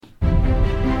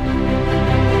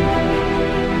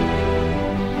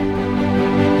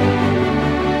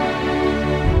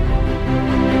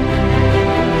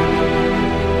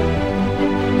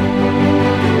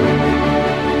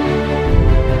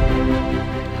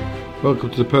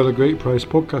Welcome to the Pearl of Great Price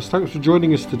podcast. Thanks for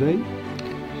joining us today.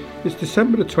 It's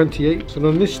December the 28th, and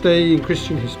on this day in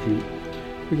Christian history,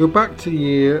 we go back to the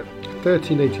year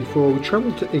 1384. We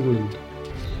travel to England,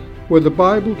 where the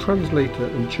Bible translator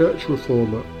and church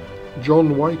reformer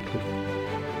John Wycliffe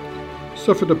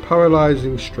suffered a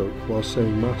paralysing stroke while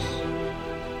saying Mass.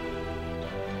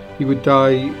 He would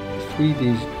die three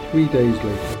days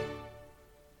later.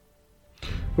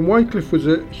 And Wycliffe was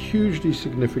a hugely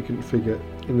significant figure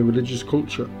in the religious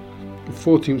culture of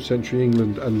 14th century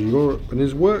England and Europe, and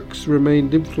his works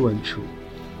remained influential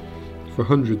for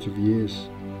hundreds of years.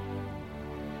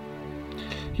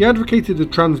 He advocated the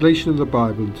translation of the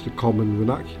Bible into the common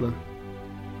vernacular,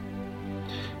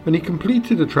 and he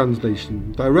completed a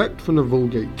translation direct from the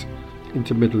Vulgate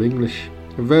into Middle English,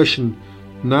 a version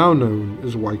now known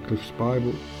as Wycliffe's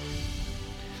Bible.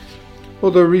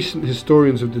 Although recent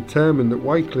historians have determined that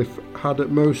Wycliffe had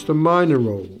at most a minor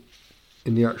role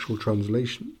in the actual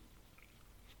translation.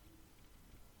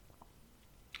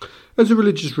 As a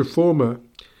religious reformer,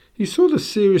 he saw the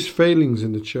serious failings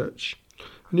in the church,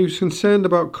 and he was concerned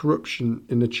about corruption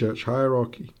in the church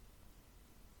hierarchy.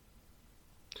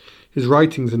 His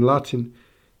writings in Latin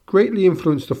greatly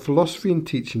influenced the philosophy and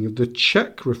teaching of the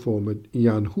Czech reformer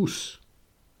Jan Hus,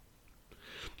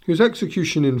 whose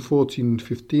execution in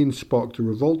 1415 sparked a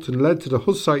revolt and led to the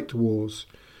Hussite Wars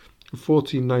of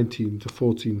 1419 to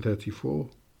 1434.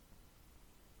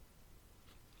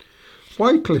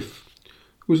 Wycliffe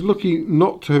was lucky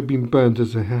not to have been burnt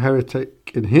as a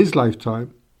heretic in his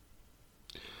lifetime,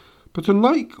 but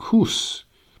unlike Hus,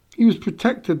 he was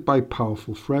protected by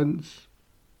powerful friends.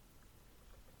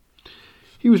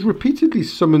 He was repeatedly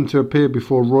summoned to appear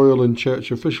before royal and church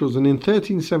officials, and in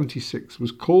 1376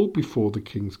 was called before the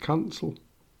King's Council.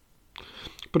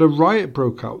 But a riot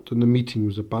broke out and the meeting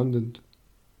was abandoned.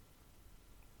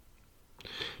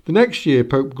 The next year,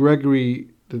 Pope Gregory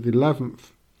XI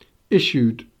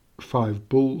issued 5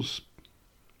 bulls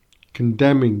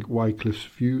condemning Wycliffe's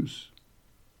views.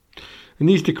 And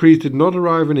these decrees did not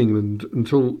arrive in England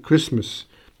until Christmas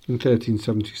in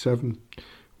 1377,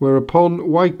 whereupon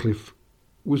Wycliffe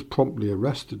was promptly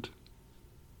arrested.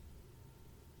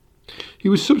 He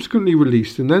was subsequently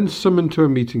released and then summoned to a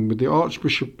meeting with the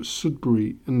Archbishop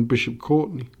Sudbury and Bishop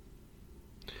Courtenay.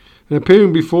 And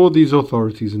appearing before these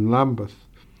authorities in Lambeth,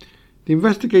 the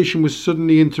investigation was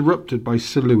suddenly interrupted by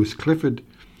Sir Lewis Clifford,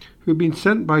 who had been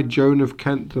sent by Joan of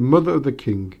Kent, the mother of the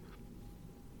king.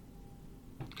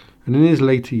 And in his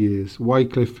later years,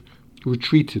 Wycliffe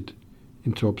retreated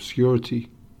into obscurity,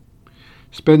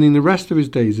 spending the rest of his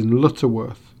days in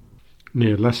Lutterworth,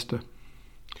 near Leicester.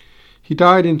 He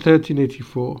died in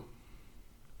 1384,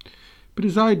 but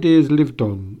his ideas lived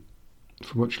on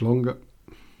for much longer.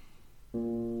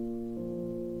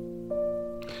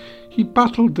 He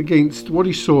battled against what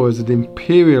he saw as an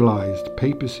imperialised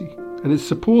papacy and its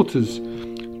supporters,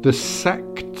 the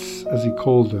sects, as he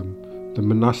called them, the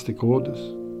monastic orders.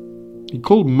 He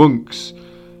called monks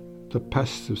the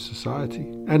pests of society,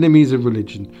 enemies of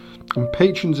religion, and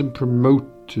patrons and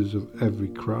promoters of every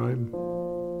crime.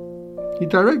 He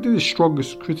directed his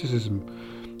strongest criticism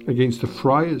against the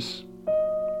friars,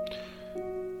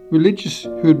 religious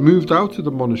who had moved out of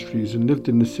the monasteries and lived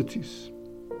in the cities,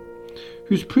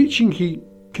 whose preaching he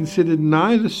considered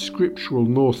neither scriptural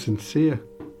nor sincere,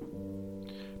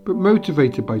 but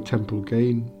motivated by temporal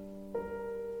gain.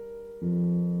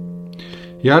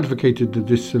 He advocated the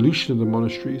dissolution of the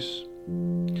monasteries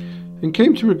and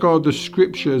came to regard the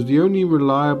scripture as the only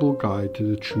reliable guide to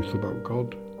the truth about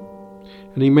God.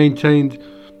 And he maintained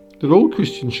that all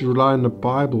Christians should rely on the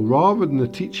Bible rather than the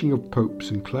teaching of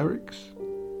popes and clerics.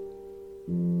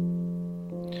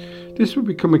 This would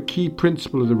become a key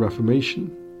principle of the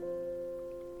Reformation,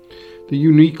 the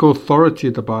unique authority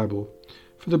of the Bible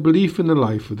for the belief in the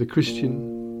life of the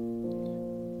Christian.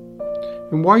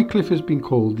 And Wycliffe has been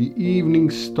called the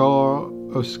evening star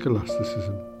of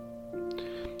scholasticism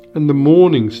and the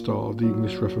morning star of the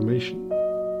English Reformation.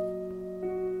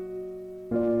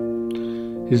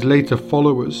 His later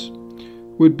followers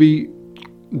would be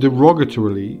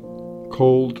derogatorily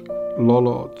called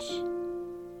Lollards,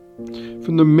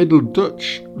 from the Middle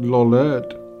Dutch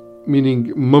Lollard,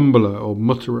 meaning mumbler or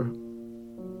mutterer.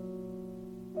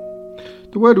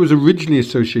 The word was originally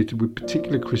associated with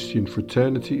particular Christian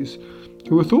fraternities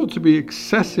who were thought to be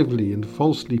excessively and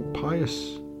falsely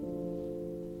pious.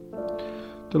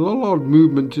 The Lollard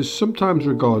movement is sometimes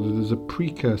regarded as a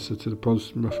precursor to the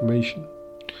Protestant Reformation,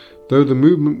 though the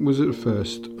movement was at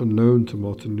first unknown to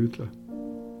Martin Luther.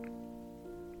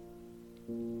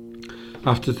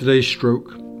 After today's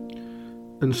stroke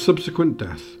and subsequent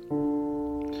death,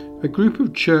 a group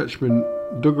of churchmen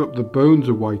dug up the bones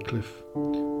of Wycliffe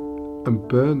and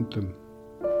burned them.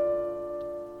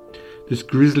 This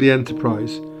grisly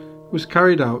enterprise was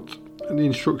carried out at the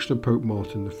instruction of Pope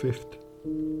Martin V.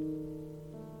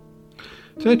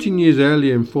 13 years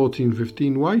earlier, in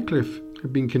 1415, Wycliffe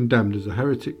had been condemned as a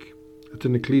heretic at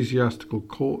an ecclesiastical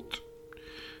court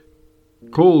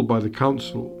called by the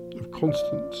Council of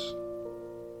Constance.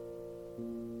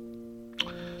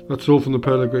 That's all from the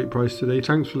Pearl of Great Price today.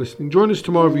 Thanks for listening. Join us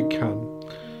tomorrow if you can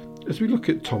as we look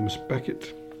at Thomas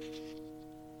Becket.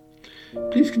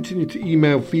 Please continue to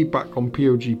email feedback on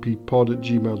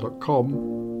pogppod@gmail.com,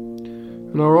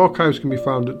 and our archives can be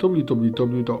found at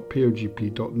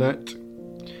www.pogp.net,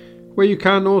 where you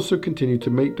can also continue to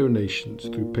make donations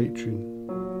through Patreon.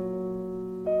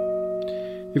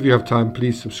 If you have time,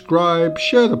 please subscribe,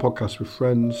 share the podcast with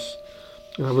friends,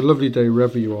 and have a lovely day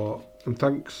wherever you are, and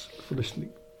thanks for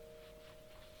listening.